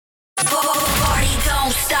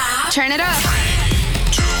Turn it up.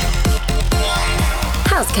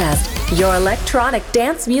 Housecast, your electronic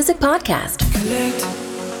dance music podcast. Collect,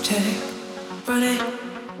 check, run it,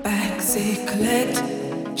 backseat, collect,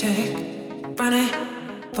 check, run it,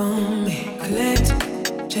 phone me, collect,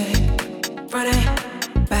 check, run it,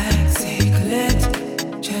 backseat, collect,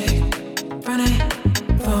 check, run it,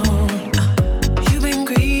 phone. You've been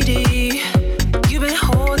greedy, you've been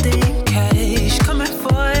holding cash, coming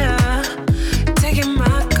for ya, taking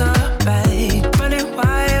my cup back, running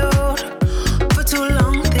wild for too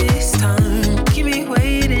long this time. Keep me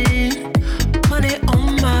waiting, money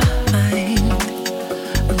on my mind.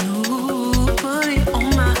 No, money on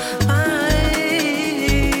my mind,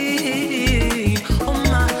 on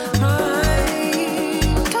my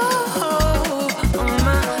mind, oh, on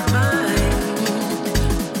my mind.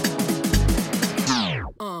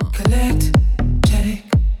 Collect, check,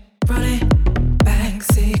 run it,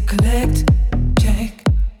 backseat, collect, check,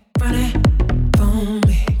 run it, phone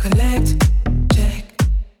me, collect, check,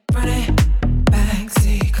 run it,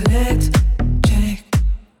 backseat, collect, check,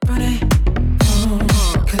 run it, phone,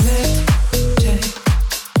 collect, check,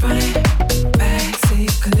 run it,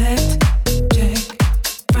 backseat, collect, check,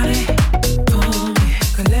 run it, phone me,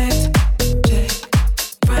 collect, check,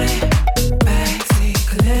 run it, backseat,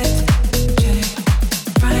 collect, check,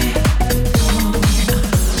 run it, phone.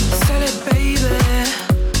 Sell it, baby.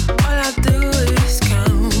 All I do is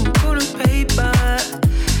count, put a paper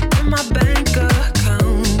in my bank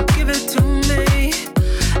account. Give it to me.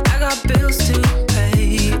 I got bills to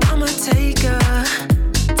pay. I'ma take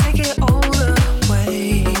it all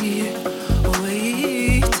away,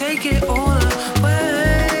 away. Take it all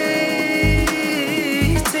away,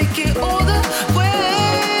 take it all the way,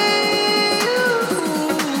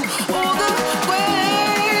 all the way.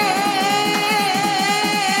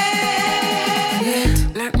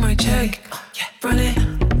 Like my check, run it,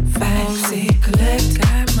 backseat, collect,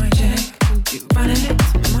 got my check, run it,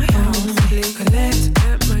 my house, collect,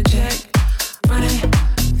 got my check, run it,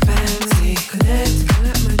 backseat, collect,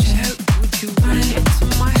 got my check, run it,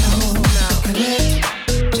 my house, collect,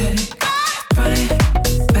 check, run it,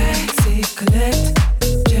 backseat, collect,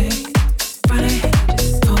 check, run it,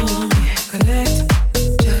 home, collect,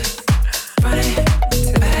 check, run it,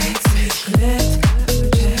 backseat, collect,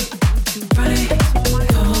 check, run it, my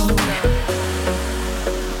home.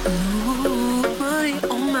 Money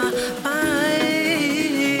on my mind,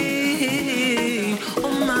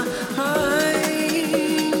 on my mind,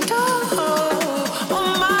 oh, on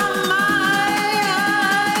my mind.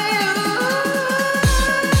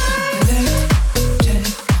 Collect, check,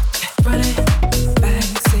 run it,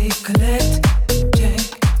 backseat, collect, check,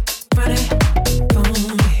 run it, phone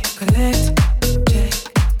me, collect, check,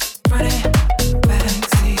 run it,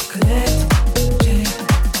 backseat, collect, check,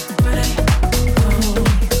 run it, phone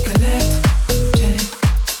me, collect, check,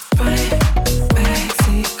 run it,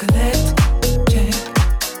 backseat, collect, check,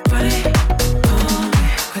 run it, phone me,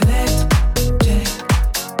 collect, check,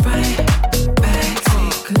 run it,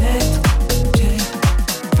 backseat, collect, check,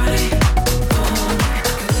 run it, phone me,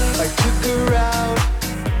 collect. I took her out,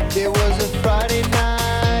 it was a Friday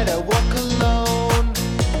night. I walk alone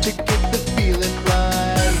to get the feeling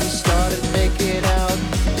right. We started making out,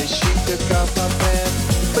 and she took off my pants.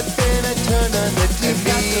 But then I turned on the TV. And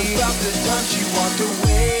that's about the time she walked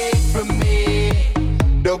away from me.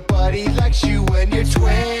 Nobody likes you when you're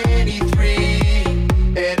 23.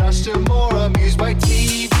 And are still more amused by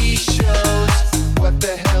TV shows. What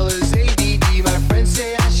the hell is ADD? My friends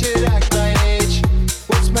say I should act my age.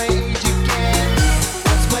 What's my age again?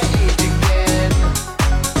 What's my age again?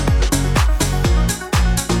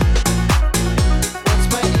 What's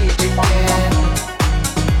my age again?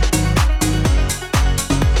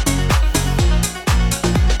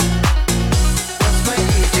 What's my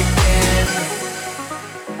age again? What's my age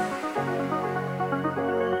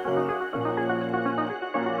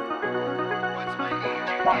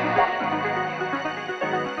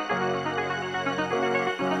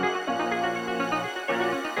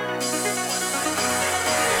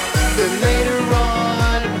Then later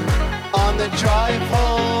on the drive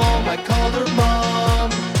home, I called her mom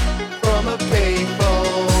from a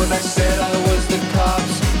payphone. I said I was the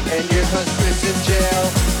cops and your husband's in jail.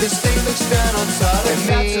 This thing looks down on side of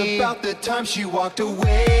me. And that's about the time she walked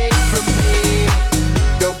away from me.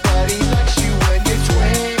 Nobody likes you when you're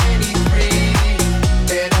 23.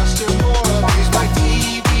 And I'm still more amused by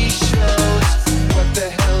TV shows. What the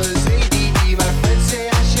hell is ADD? My friends say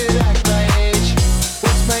I should act my age.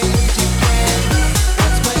 What's my age again?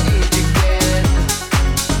 What's my age again?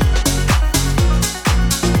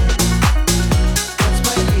 What's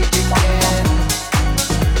my age again?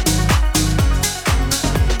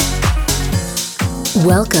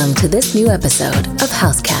 Welcome to this new episode of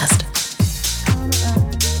Housecast.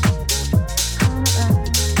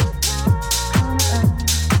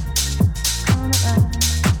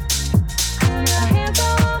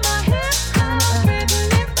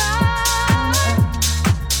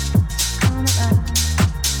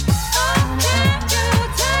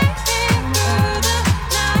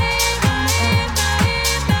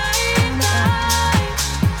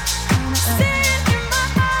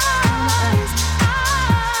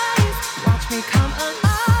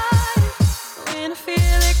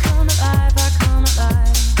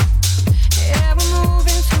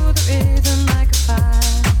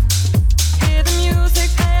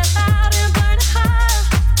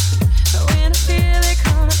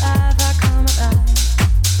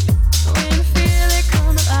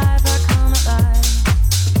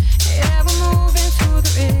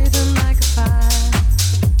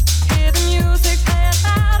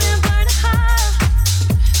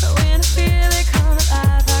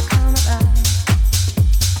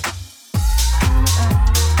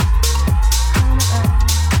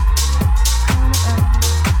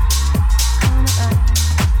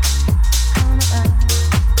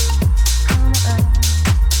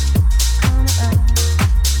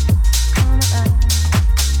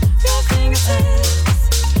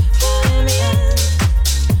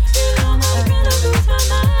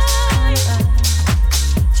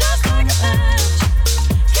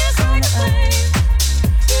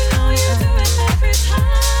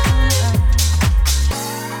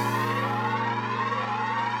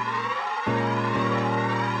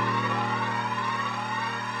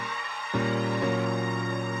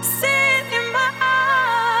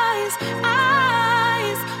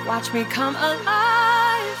 Watch me come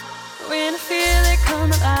alive. When I feel it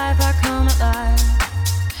come alive, I come alive.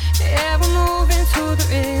 Yeah, we're moving to the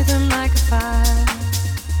rhythm like a fire.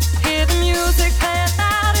 Hear the music play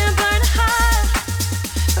loud and burn high.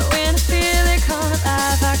 When I feel it come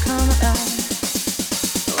alive, I come alive.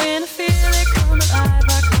 When I feel it come alive,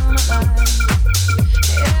 I come alive.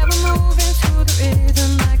 Yeah, we're moving to the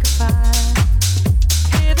rhythm like a fire.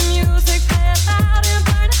 Hear the music play loud and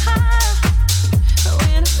burn high.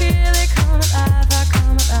 When I feel it come alive, I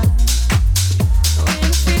come alive. When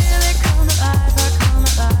I feel it come alive, I come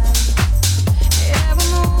alive. Yeah,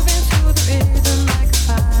 we're moving to the rhythm like a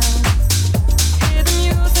fire. Hear the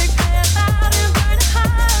music play loud and burn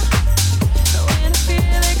high. When I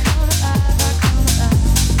feel it come alive, I come alive.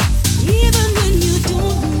 Even when you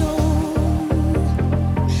don't know,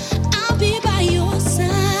 I'll be by your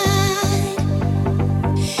side.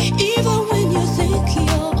 Even when you think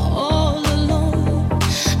you're all alone,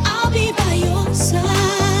 I'll be by your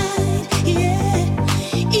side. Yeah.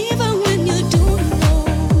 Even when you don't know,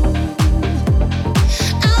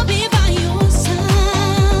 I'll be by your side.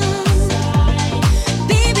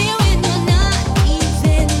 Baby, when you're not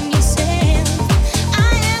even yourself, I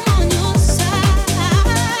am on your side.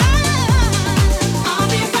 I'll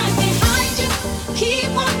be right behind you.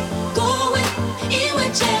 Keep on going in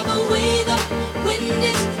whichever way the wind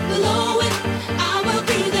is blowing. I will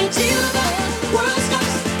be there till the world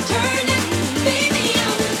stops turning. Baby, I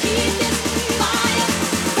will keep this fire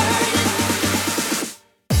burning.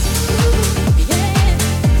 Yeah,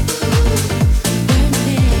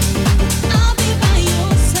 burning. I'll be by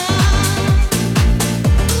your side.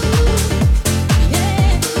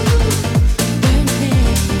 Yeah, burning.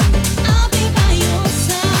 I'll be by your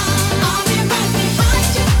side. I'll be right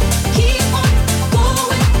behind you. Keep on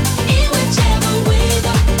going in whichever way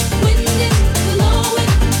the wind is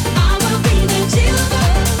blowing. I will be there till the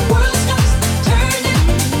world stops turning.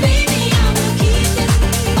 Baby, I will keep this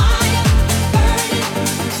fire burning.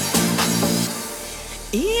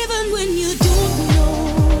 Even when you don't know,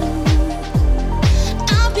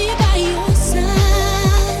 I'll be by your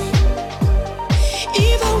side.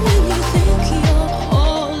 Even when you think you're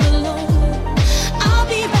all alone, I'll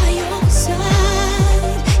be by your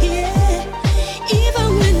side. Yeah. Even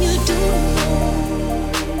when you don't know,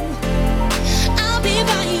 I'll be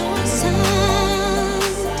by your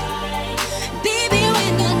side. Baby,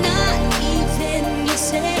 when you're not even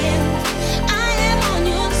yourself, I am on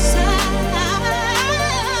your side.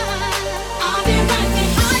 I'll be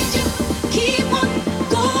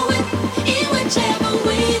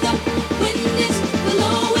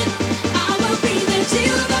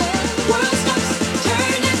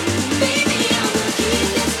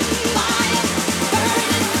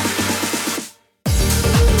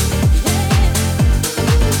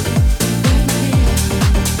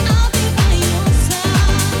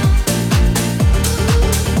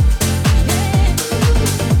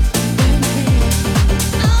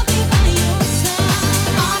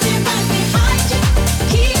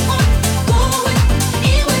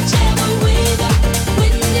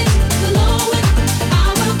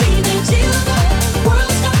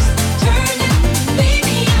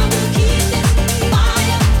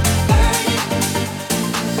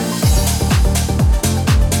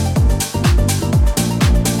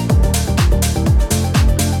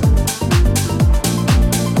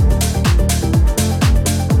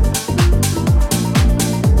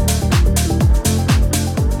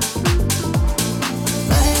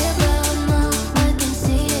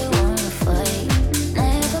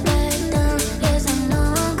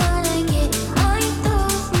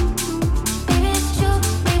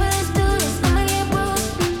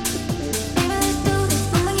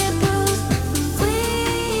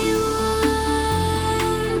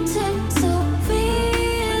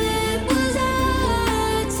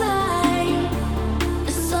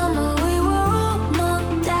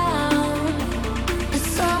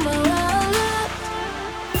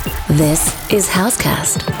This is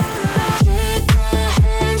Housecast.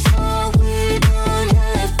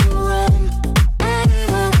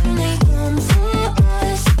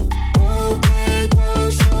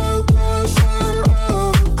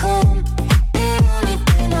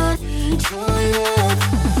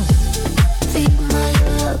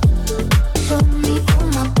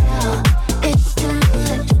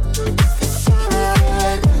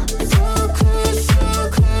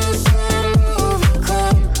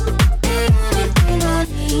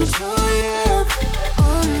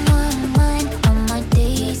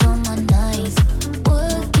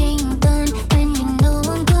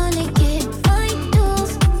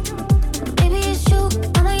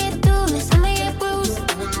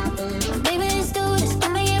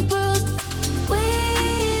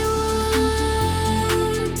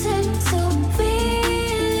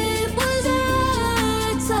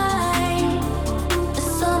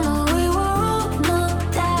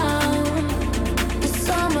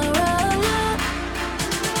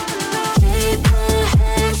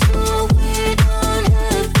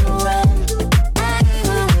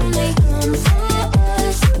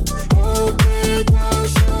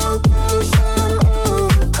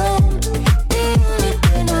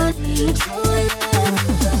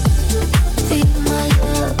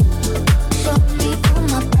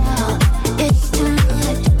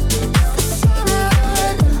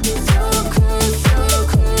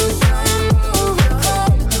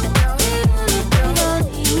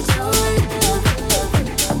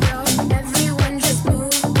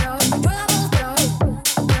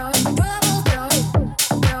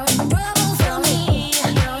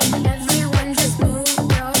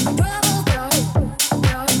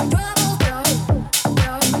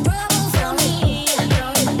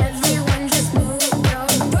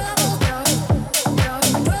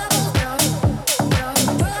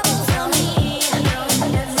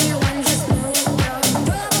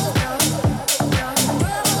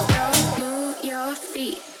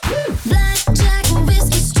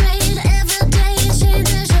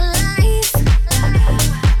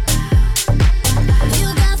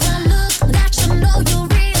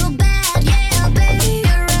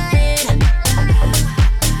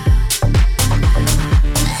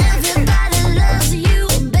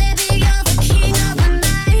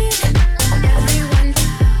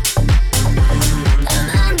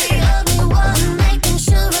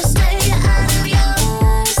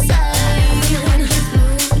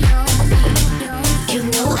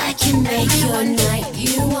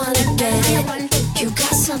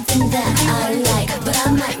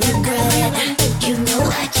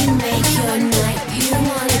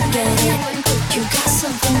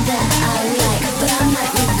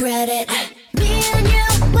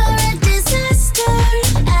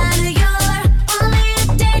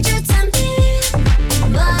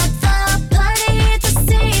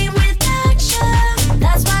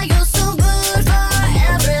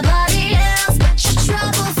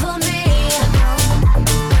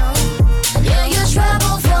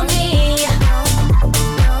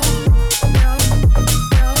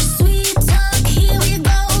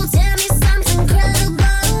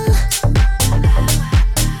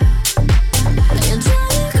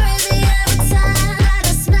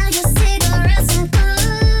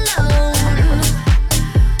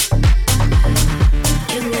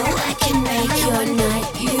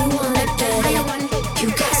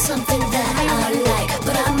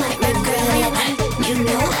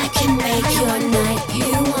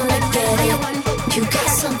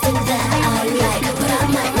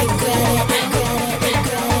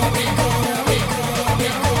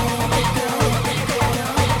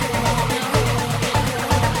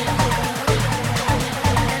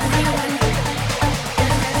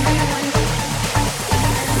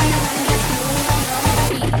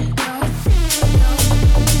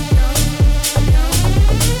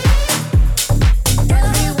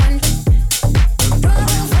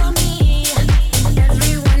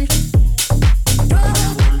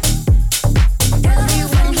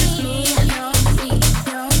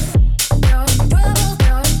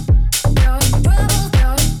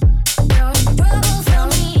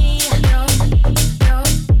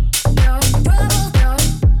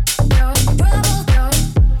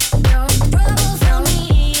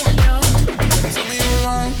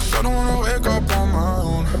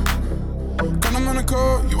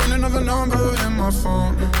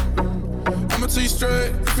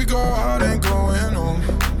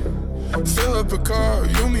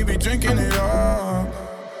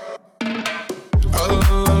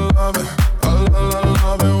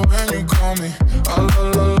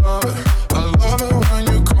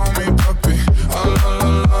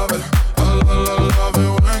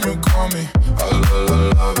 When you call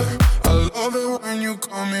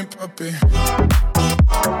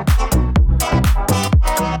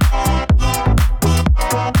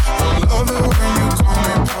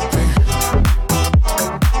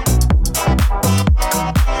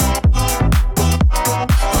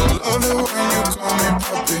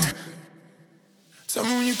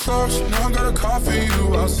car for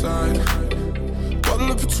you outside.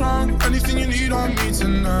 Bottle of Patron, anything you need on me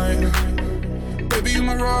tonight. Baby, you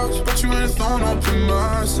my rocks, but you ain't a thorn up in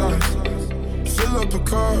my side. Fill up a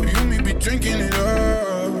car, you and me be drinking it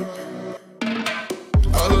up.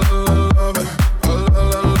 I love it, I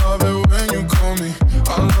love it when you call me.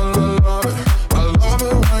 I love it, I love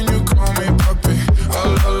it when you call me puppy. I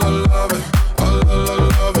love it, I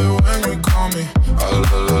love it when you call me. I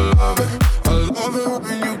love it, I love it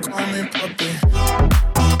when you call me puppy.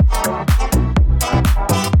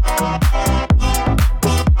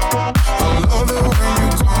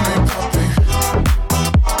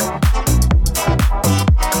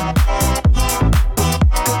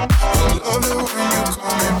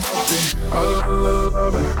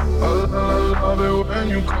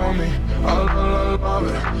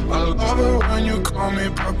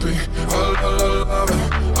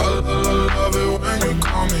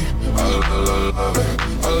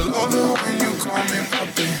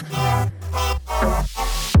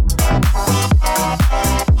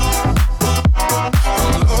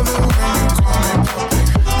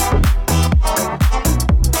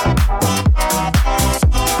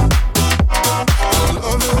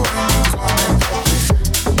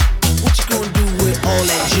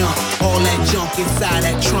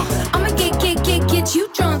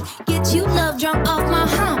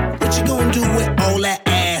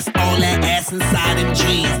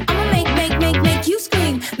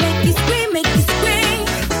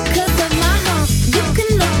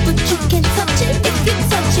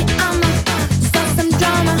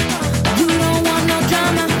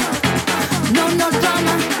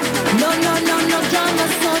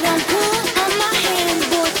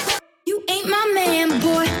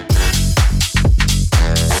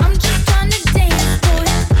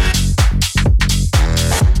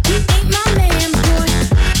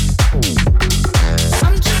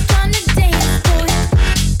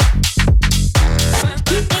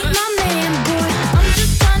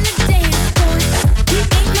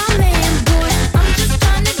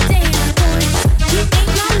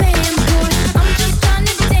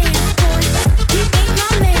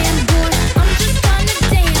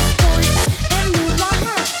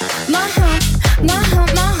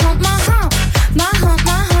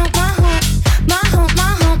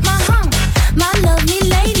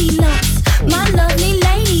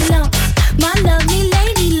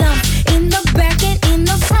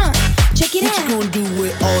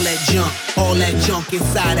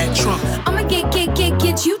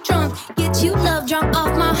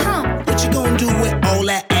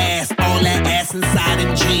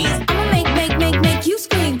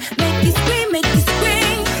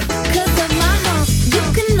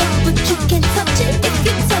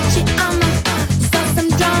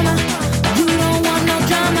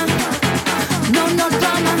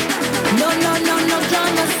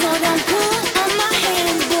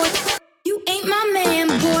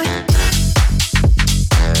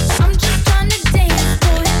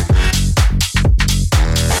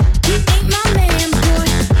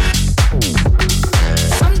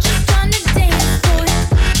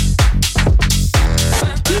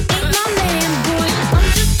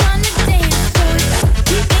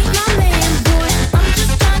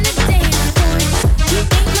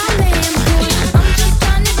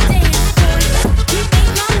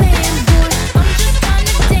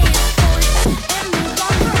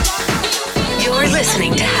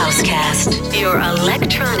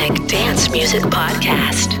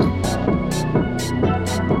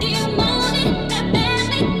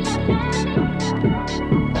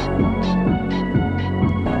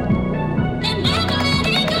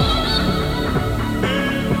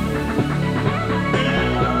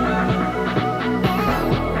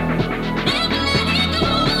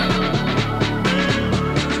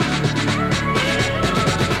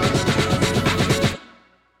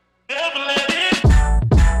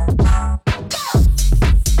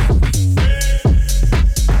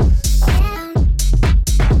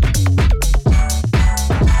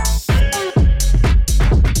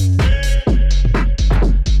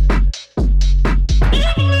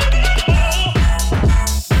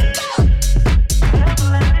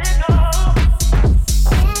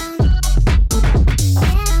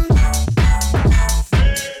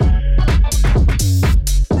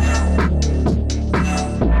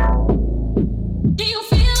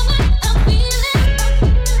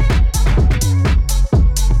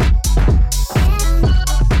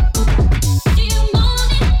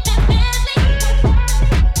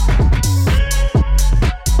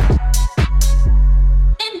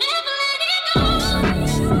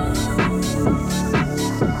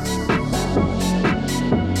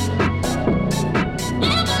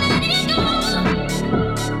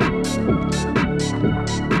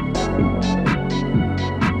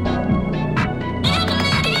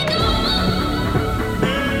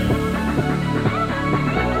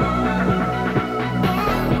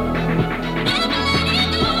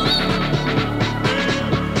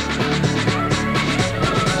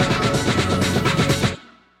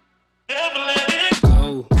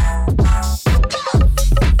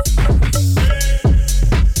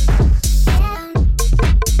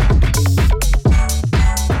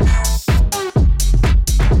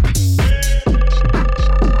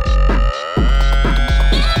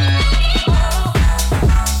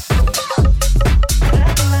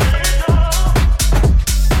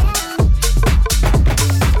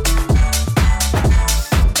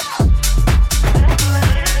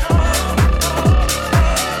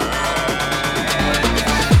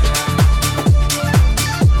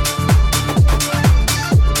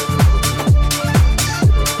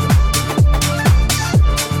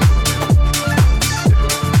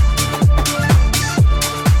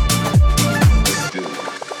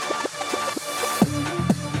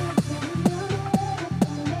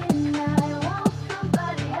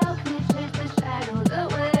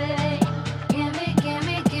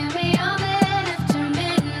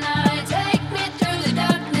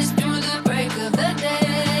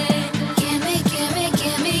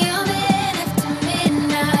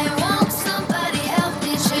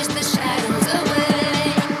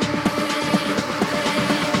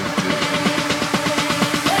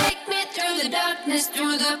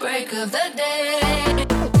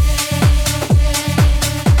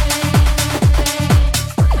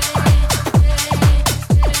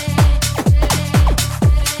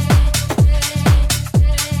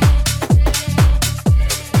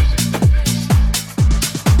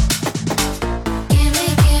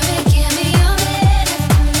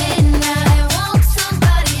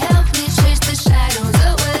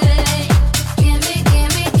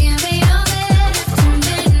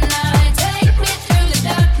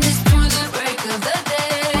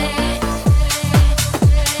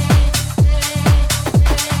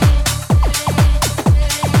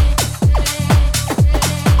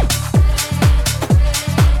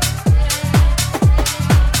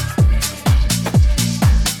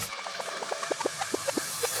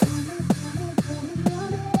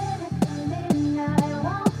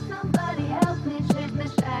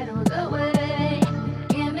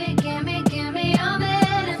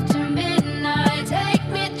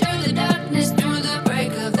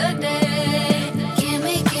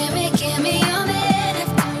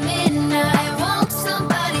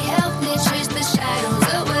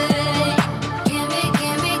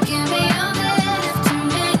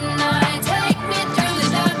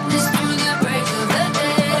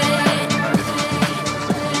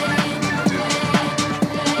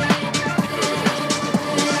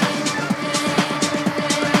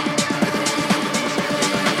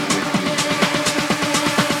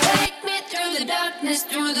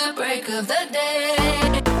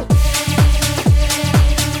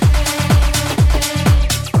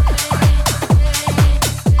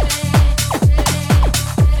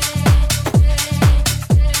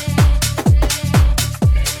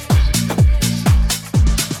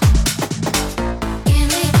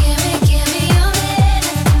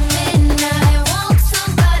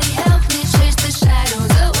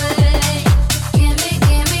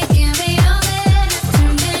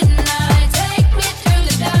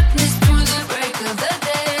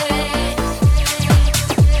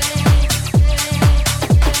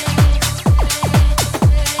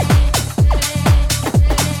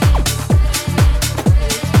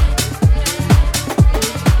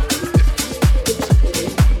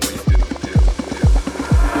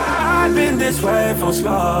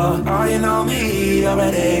 floor. Oh, you know me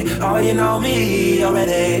already. Oh, you know me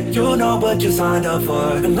already. You know what you signed up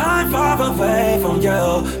for. And I'm far away from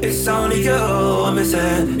you. It's only you I'm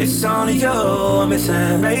missing. It's only you I'm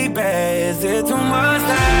missing. Baby, is it too much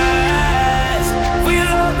to ask? For your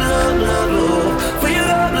love, love, love, love. For your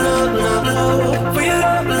love, love, love, love. For your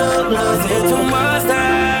love, love, love. Is it too much to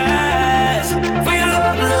ask? For your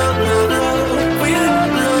love, love, love, love. For your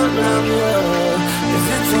love, love, love, love. Is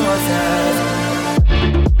it too much to ask?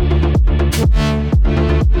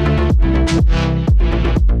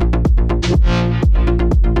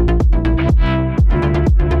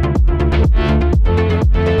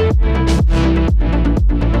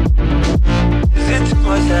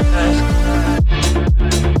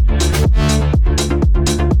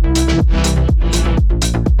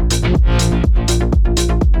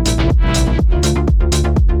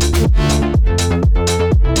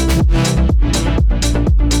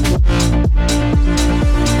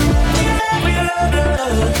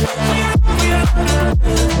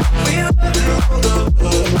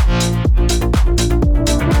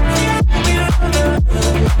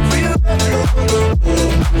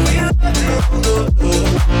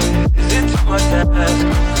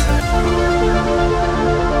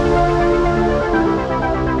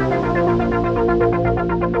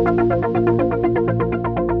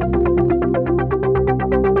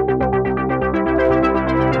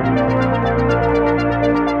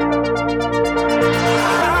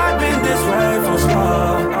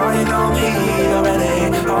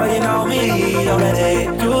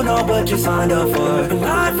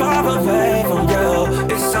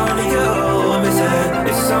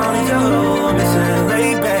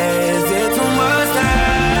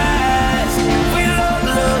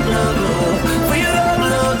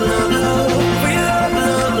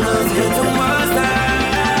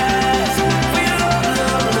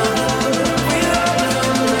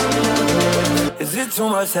 Too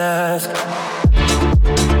much to ask.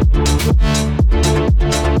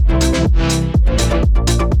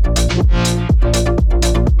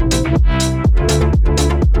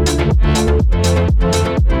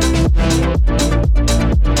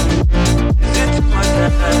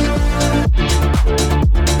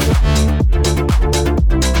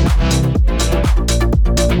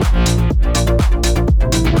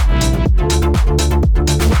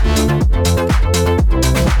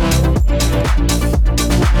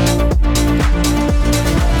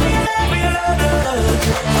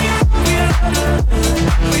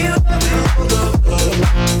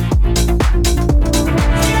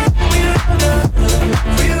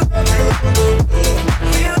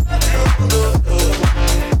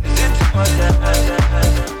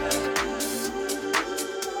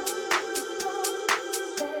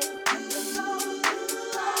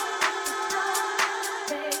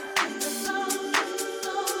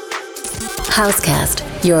 Housecast,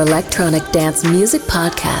 your electronic dance music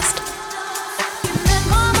podcast.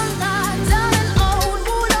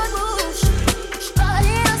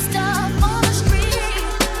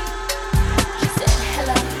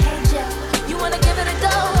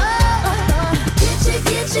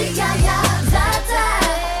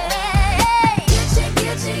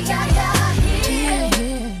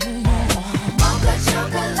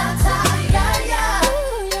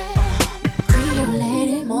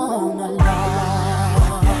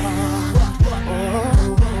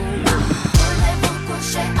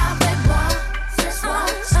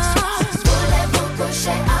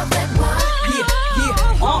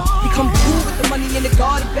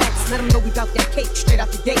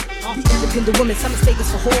 The woman, some mistakes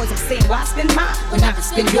for whores. I'm saying, why spend mine when I can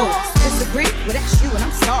spend yours? Disagree? Well, that's you, and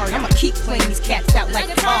I'm sorry. I'ma keep playing these cats out like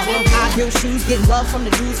a car. High heel shoes, getting love from the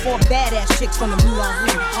dudes, for badass chicks from the Moulin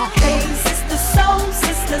Rouge. Hey, sisters, soul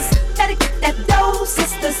sisters, gotta get that dough,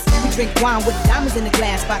 sisters. We drink wine with diamonds in the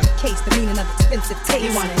glass by the case, the meaning of expensive taste.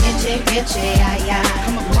 You want an inche, ay, ay.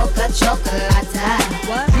 Come on, mocha chocolate.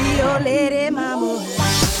 What? Rio Lady Mama.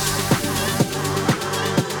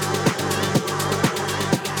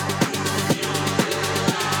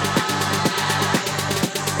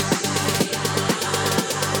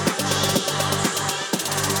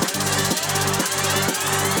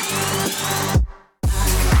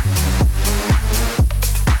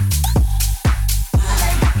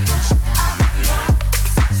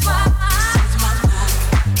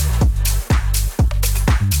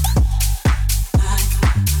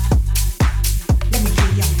 Let me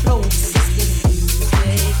hear y'all.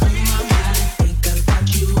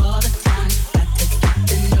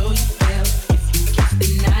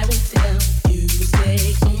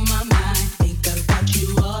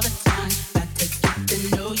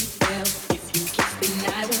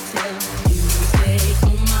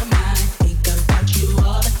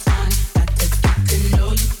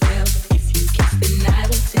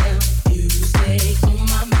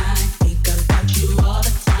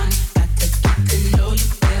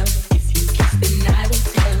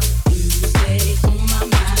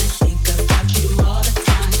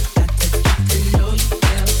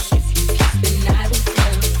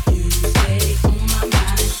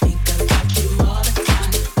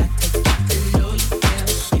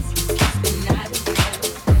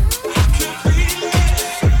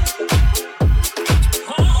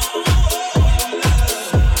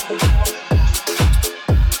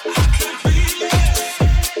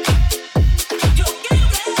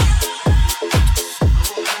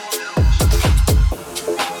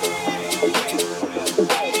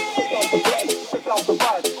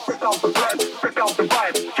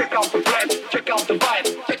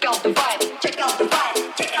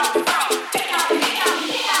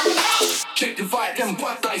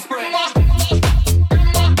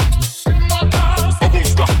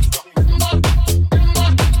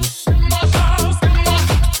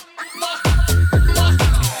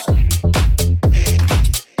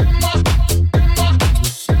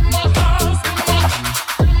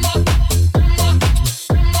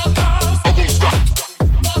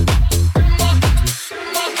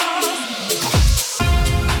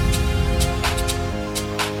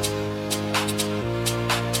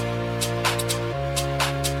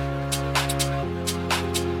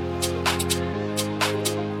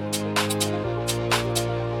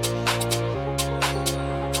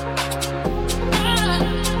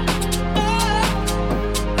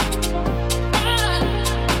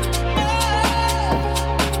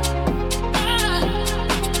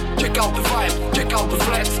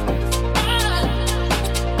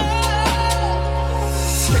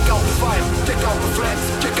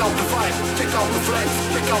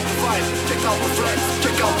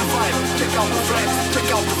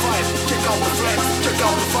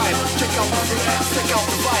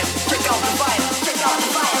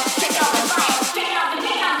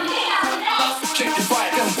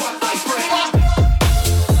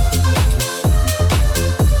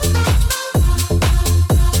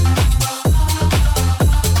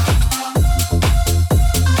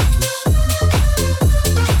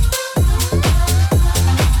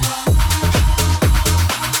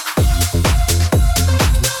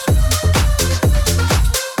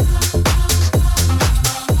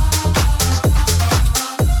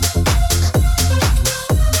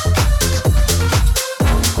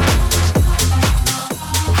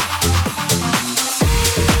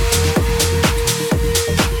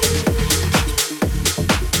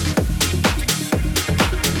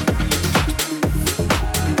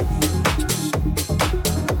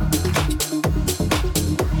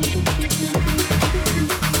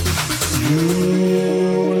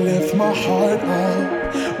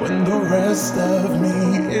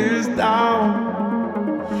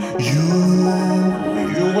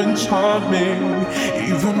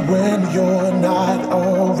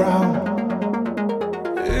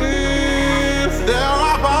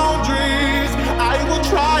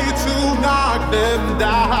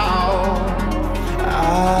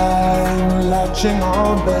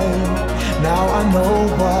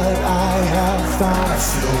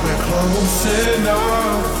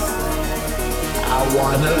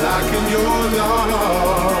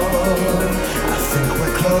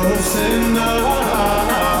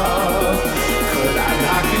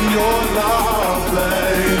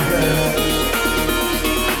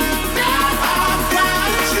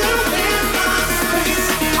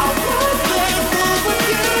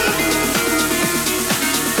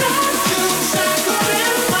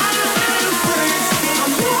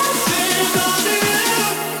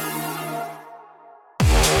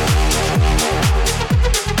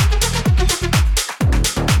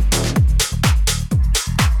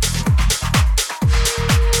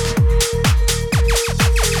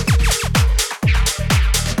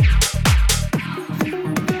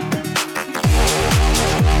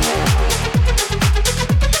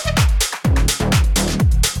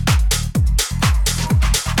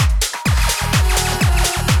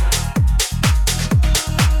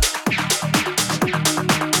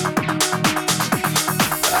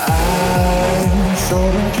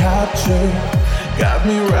 Got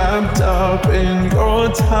me wrapped up in your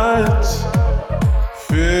touch.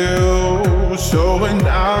 Feel so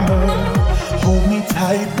enamored. Hold me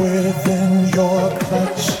tight within your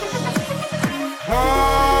clutch.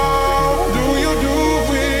 How do you do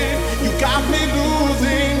it? You got me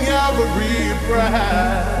losing every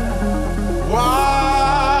breath.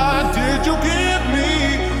 What did you give me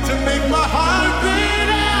to make my heart beat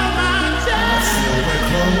out my chest? I feel we're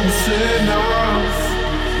close enough.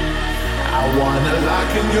 I wanna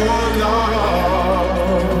lock in your love.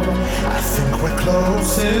 I think we're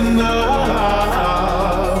close enough.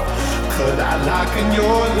 Could I lock in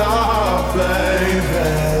your love, baby?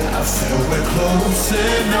 I feel we're close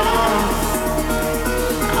enough.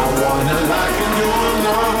 I wanna lock in your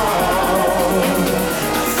love.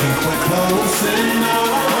 I think we're close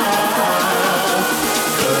enough.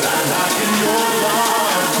 Could I lock in your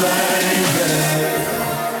love, baby?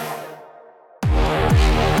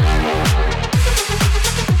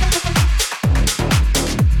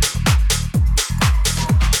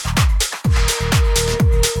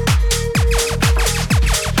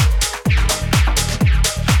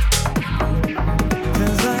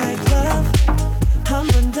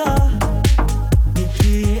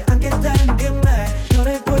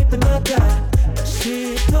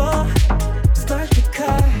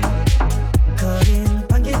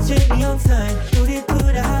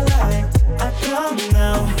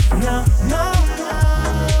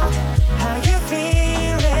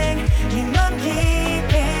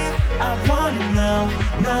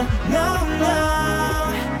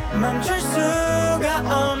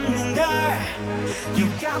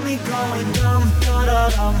 got me going dumb, da da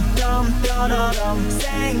dum, dumb, da da dum.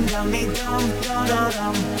 Saying got me dumb, da da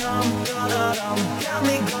dum, dumb, da da dum. Got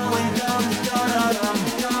me going dumb, da da dum,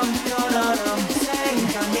 dumb, da da dum. Saying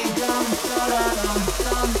got me dumb, da da dum,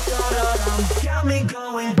 dumb, da da dum. Got me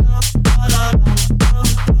going dumb, da da dum, dumb,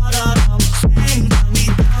 da da dum. Saying got me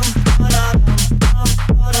dumb, da da dum, dumb,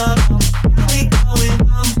 da da dum. Got me going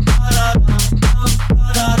dumb, da da dum, dumb, da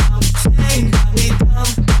da dum. Saying got me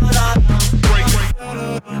dumb, da da dum. Break, break, got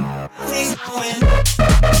me going.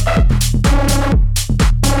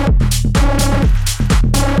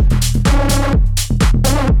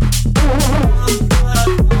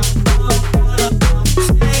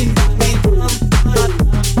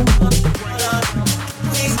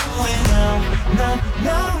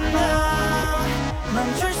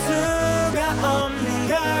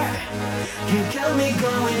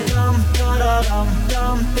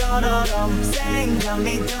 Saying got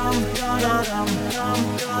me dumb, da da dum, dumb,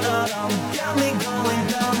 da da dum. Got me going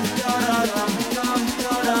dumb, da da dum, dumb,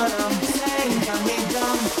 da da dum. Saying got me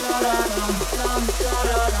dumb, da da dum, dumb, da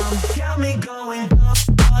da dum. Got me going dumb,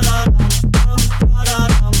 da da dum, dumb, da da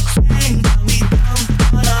dum. Saying got me dumb,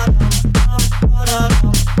 da da dum, dumb, da da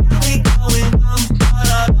dum. Got me going dumb, da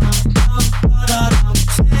da dum, dumb, da da dum.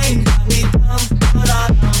 Saying got me dumb, da da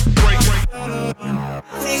dum. Break, break, got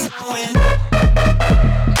me going.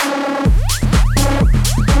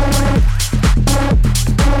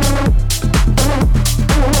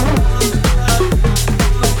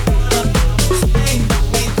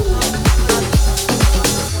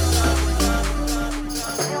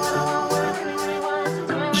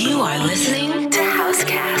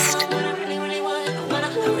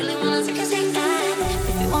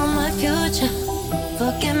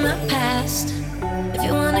 Forget my past. If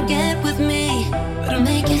you wanna get with me, better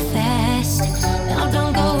make it fast. Now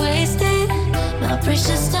don't go wasting my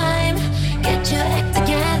precious time. Get your act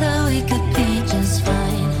together, we could be just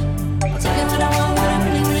fine. I'll tell you what I want, what I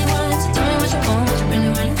really, really want. So tell me what you want, what you really,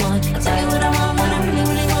 really want. I'll tell you what I want, what I really,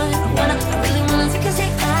 really want. I really wanna take a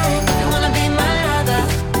seat. If you wanna be my lover,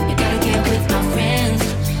 you gotta get with my friends.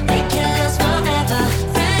 They can last forever.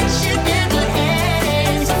 Friendship never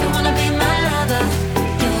ends. If you wanna be my lover,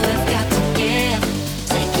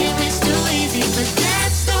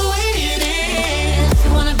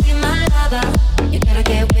 you gotta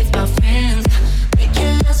get with my friends. We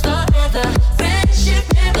can last forever. Friendship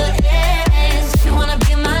never ends. If you wanna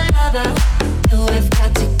be my lover, you have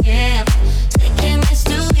got to give. Taking this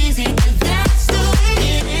too easy, 'cause that's the way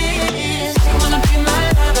it is. If you wanna be my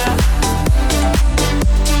lover,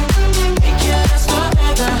 we can last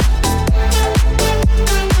forever.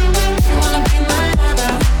 If you wanna be my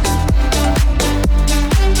lover,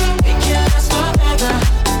 we can last forever.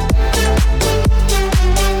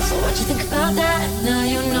 So what you think about that? Now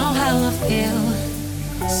you know how I feel.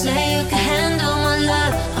 Say you can handle my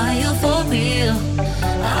love. Are you for real?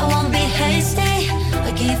 I won't be hasty.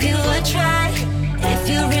 I'll give you a try. If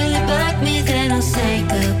you really like me, then I'll say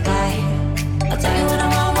goodbye. I'll tell you what I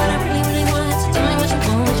want, what I really, really want. So tell me what you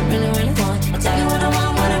want, what you really, really want. I'll tell you what I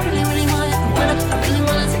want, what I really, really want. I really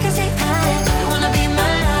wanna take a seat. If you wanna be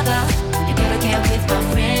my lover, you gotta get with my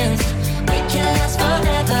friends. We can last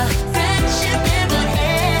forever. Friendship never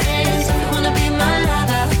ends. If you wanna be my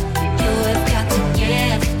lover, you have got to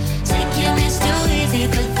give. Taking this too easy,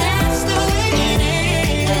 but that's the way it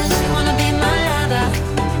is. If you wanna be my lover,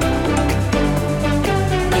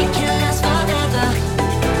 we can last forever.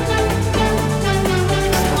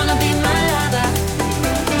 If you wanna be my lover,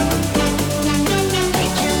 we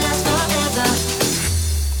can last forever.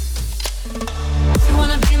 If you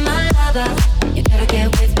wanna be my lover, you gotta get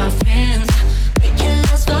with my friends. We can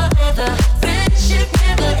last forever. Friendship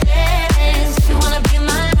never ends. If you wanna be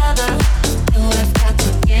my lover, you have got to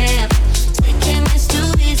give. Taking this too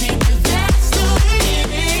easy, 'cause that's the way it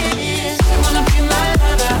is. If you wanna be my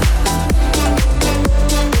lover,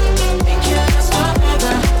 we can last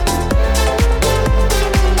forever.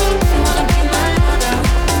 If you wanna be my lover,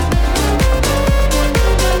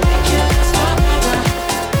 we can last forever.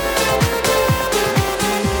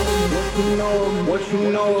 What you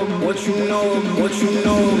know, what you know, what you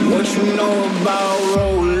know, what you know about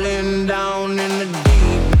rolling down in the deep.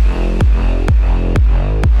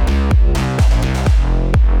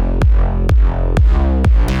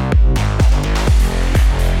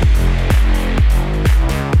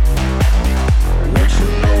 What you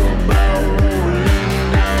know about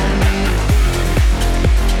rolling down in the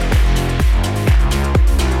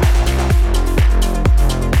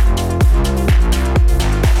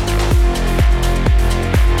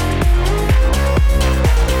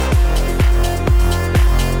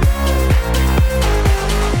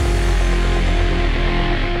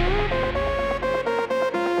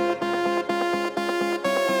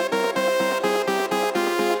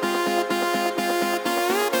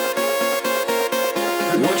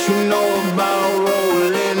you know about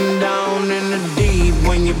rolling down in the deep?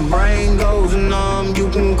 When your brain goes numb, you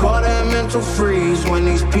can call that mental freeze. When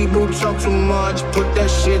these people talk too much, put that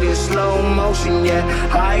shit in slow motion. Yeah,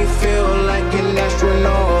 I feel like an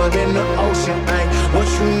astronaut in the ocean. Ay, what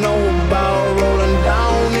you know about rolling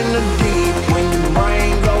down in the deep? When your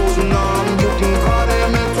brain goes numb, you can call that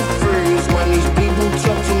mental freeze. When these people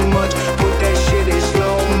talk too much, put that shit in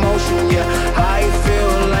slow motion. Yeah, I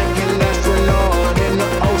feel like an astronaut in the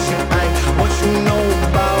ocean. Ay, what you know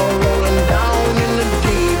about rolling down in the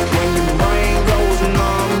deep? When your brain goes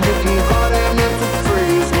numb, you can call that mental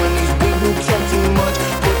freeze. When these people talk too much,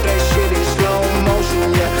 put that shit in slow motion.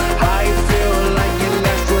 Yeah, I feel like an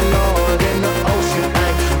astronaut in the ocean.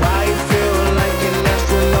 Ay, I feel like an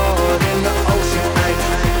astronaut in the ocean. Ay,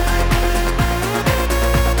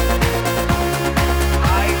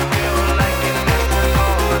 I feel like an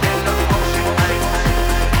astronaut in the ocean. Ay,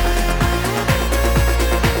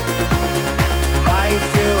 I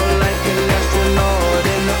feel like an astronaut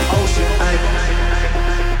in the ocean. Ay.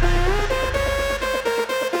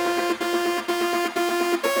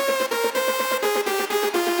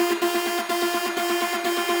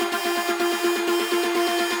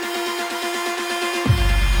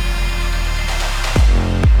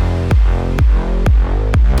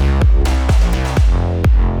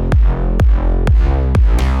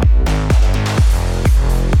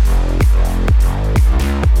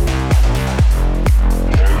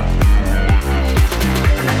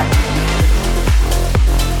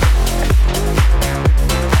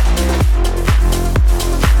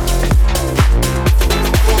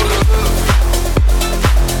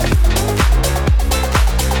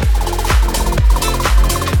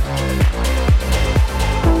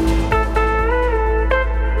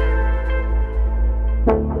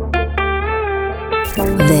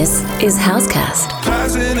 This is Housecast.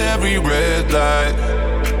 Passing every red light.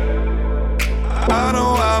 I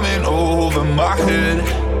know I'm in over my head.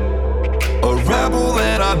 A rebel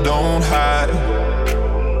that I don't hide.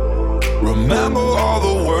 Remember all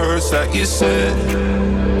the words that you said.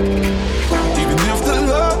 Even if the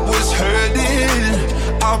love was hurting,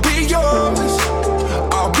 I'll be yours.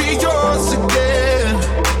 I'll be yours again.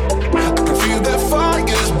 I can feel that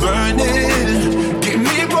fire's burning. Give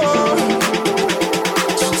me more.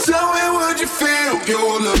 Tell me, would you feel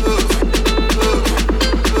your love?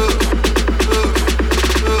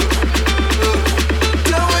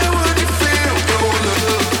 Tell me, would you feel your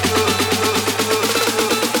love?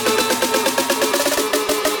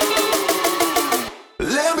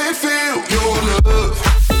 Let me feel your love.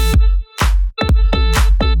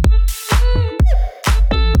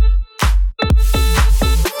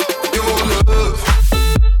 Your love.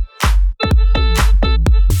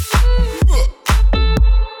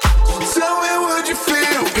 Tell me, would you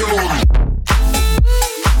feel your love?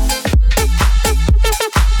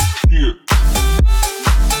 Yeah.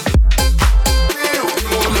 Feel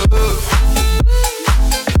your love.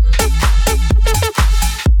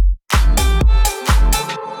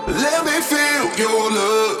 Let me feel your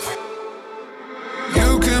love. You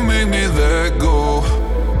can make me let go.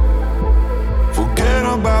 Forget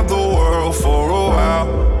about the world for a while.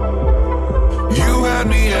 You had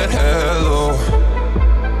me at hello.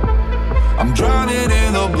 I'm drowning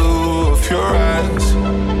in the blue of your eyes.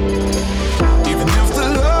 Even if the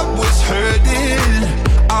love was hurting,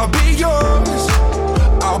 I'll be yours.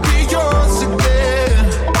 I'll be yours again.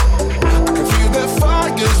 I can feel that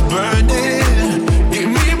fire's burning. Give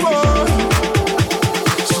me more.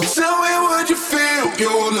 So tell me, would you feel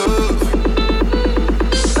your love?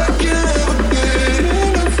 'Cause I can't ever get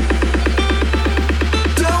enough.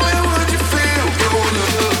 Tell me, would you feel your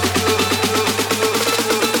love?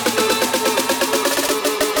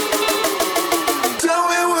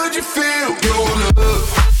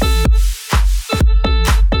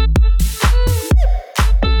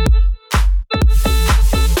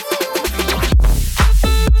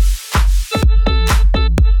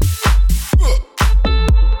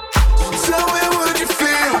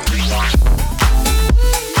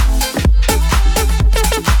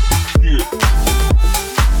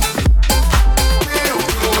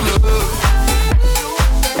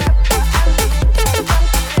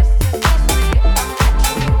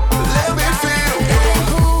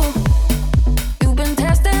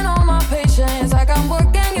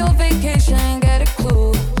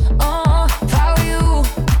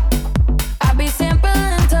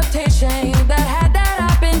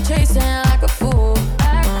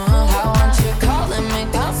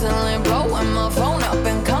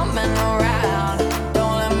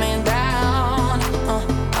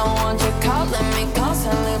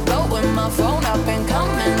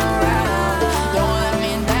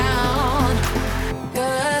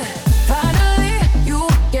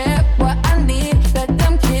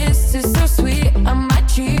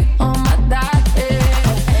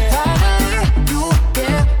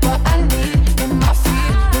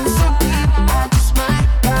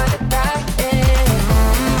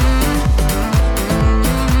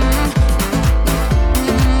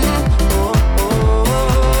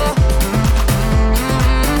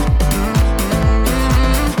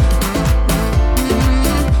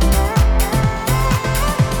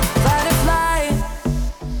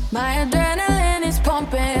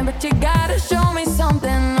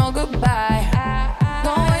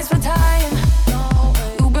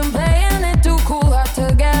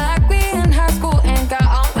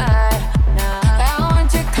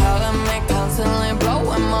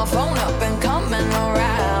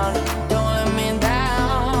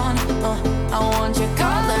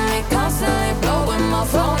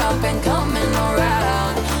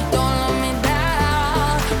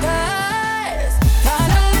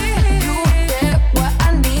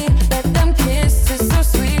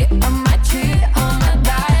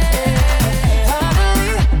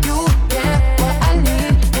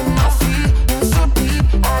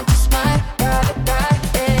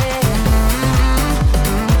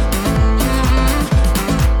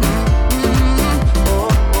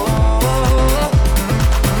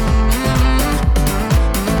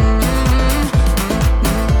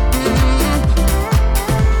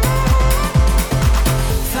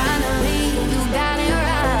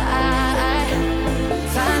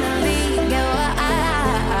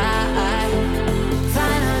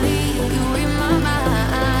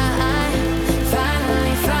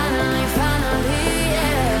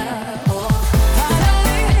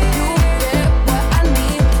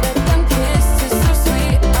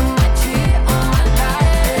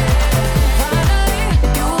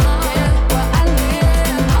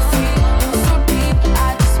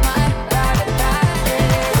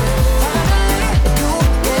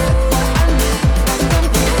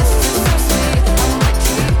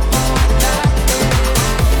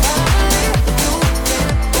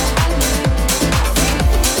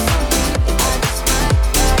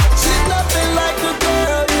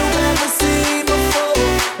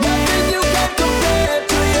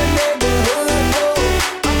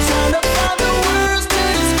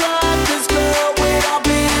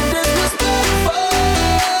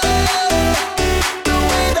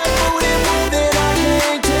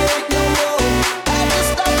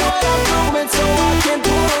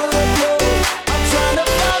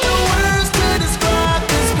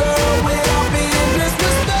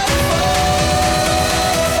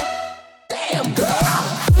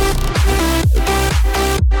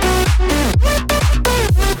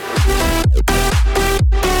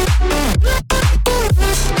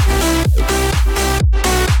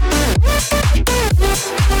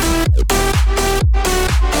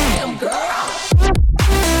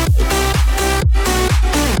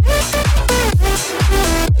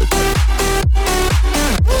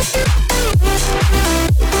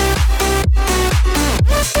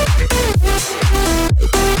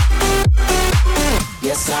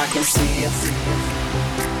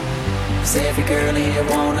 Say every girl here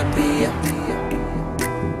wanna be a.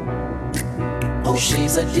 Oh,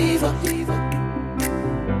 she's a diva.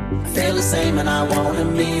 I feel the same and I wanna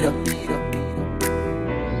meet her.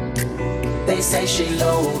 They say she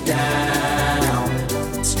low down.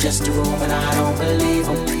 It's just a room and I don't believe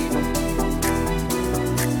them.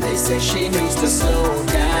 They say she needs to slow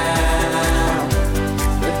down.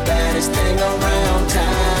 The baddest thing around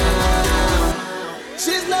town.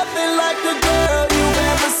 She's nothing like the girl you've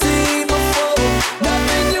ever seen before.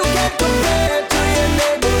 Nothing you can compare to your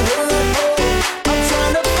neighborhood. I'm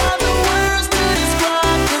trying to find the words to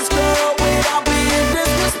describe this girl without being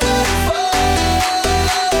disrespectful.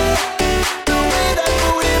 The way that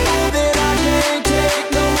booty moving, I can't take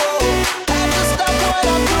no more. Have to stop what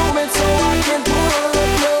I'm doing so I can pull her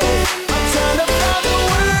close. I'm trying to find the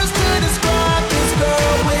words to describe this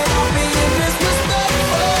girl without being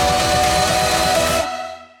disrespectful.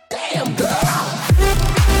 Damn girl.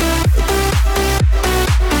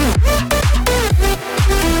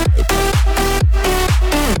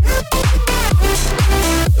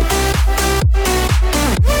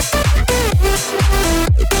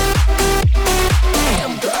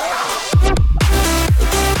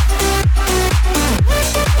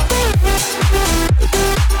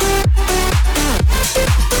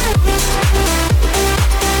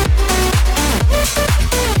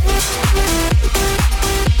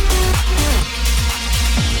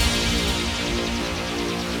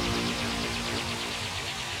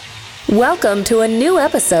 Welcome to a new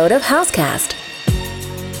episode of Housecast.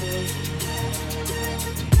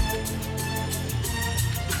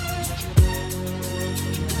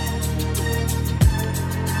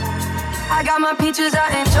 I got my peaches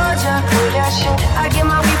out in Georgia, that shit. I get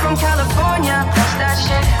my weed from California, that's that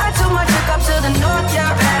shit. I took my chick up to the north,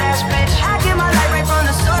 yeah, badass bitch. I get my light right from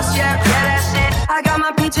the source, yeah, that's it. I got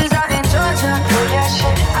my peaches out in Georgia, that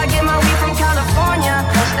shit. I get my weed from California,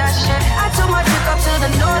 that's that shit. I took my chick up to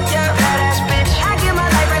the north, yeah, badass bitch. I get my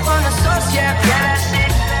light right from the source, yeah, that's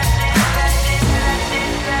it.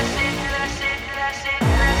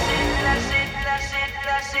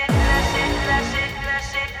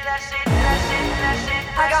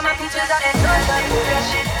 I got my peaches out in Georgia, that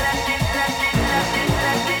shit.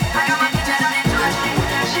 I got my peaches out in Georgia,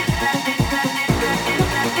 that shit.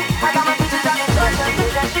 I got my peaches out in Georgia,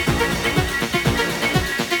 that shit.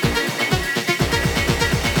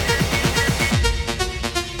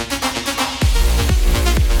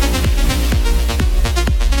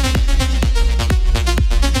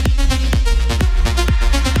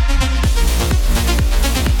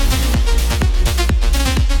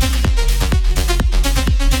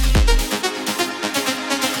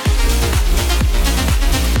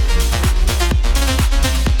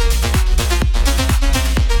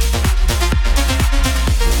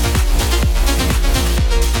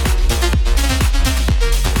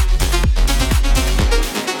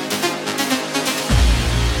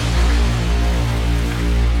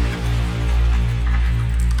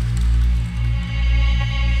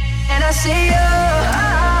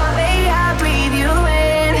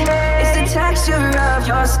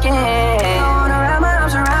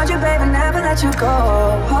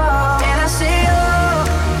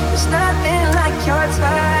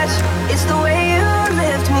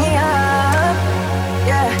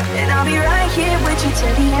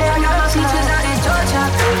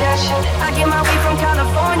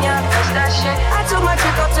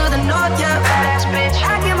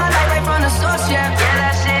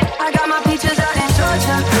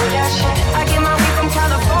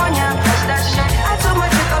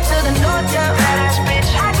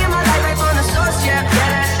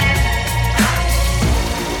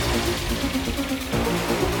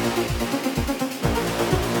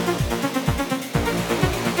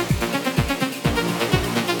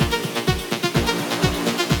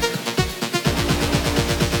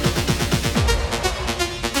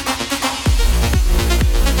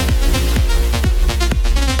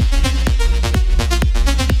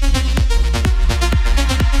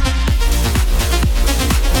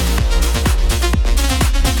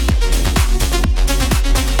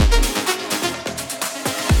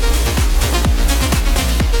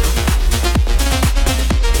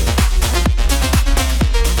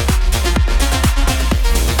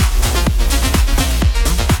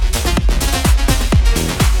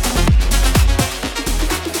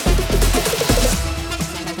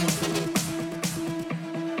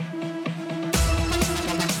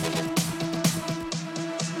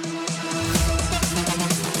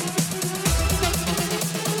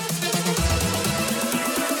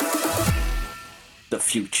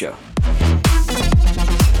 future.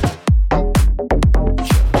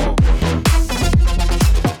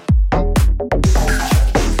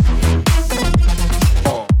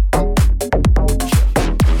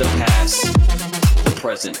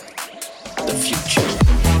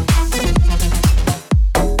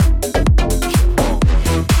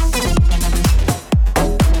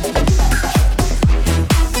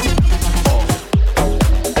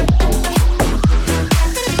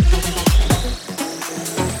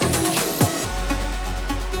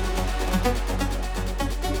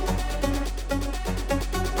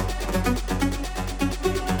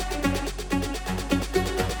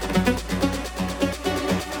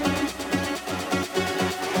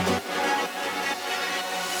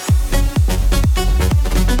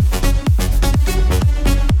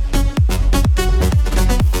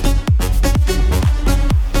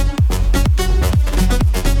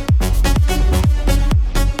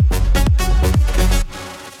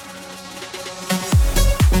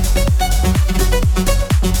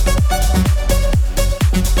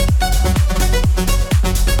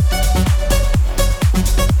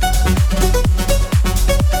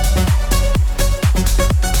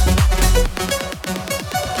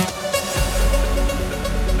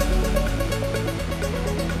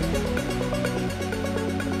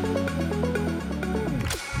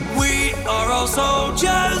 are all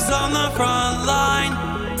soldiers on the front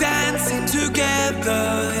line, dancing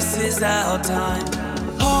together, this is our time.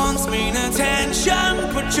 Horns mean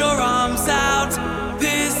attention, put your arms out,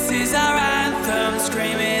 this is our anthem,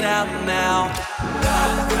 scream it out now.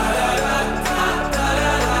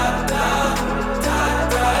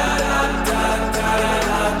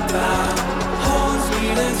 Horns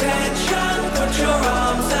mean attention, put your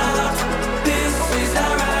arms out, this is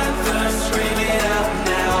our anthem, scream it out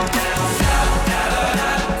now.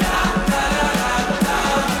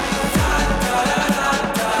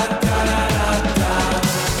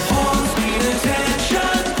 Horns mean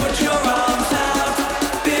attention, put your arms out,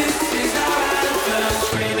 this is our anthem,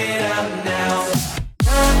 scream it out now.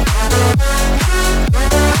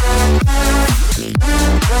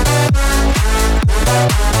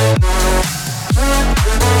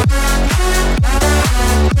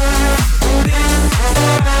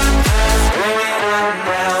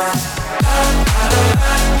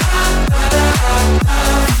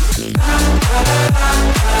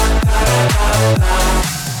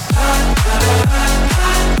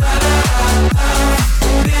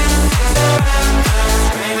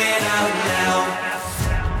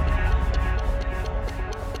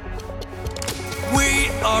 We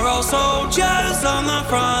are all soldiers on the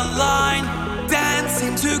front line,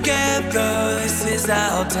 dancing together, this is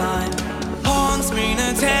our time. Horns mean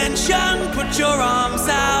attention, put your arms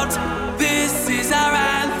out, this is our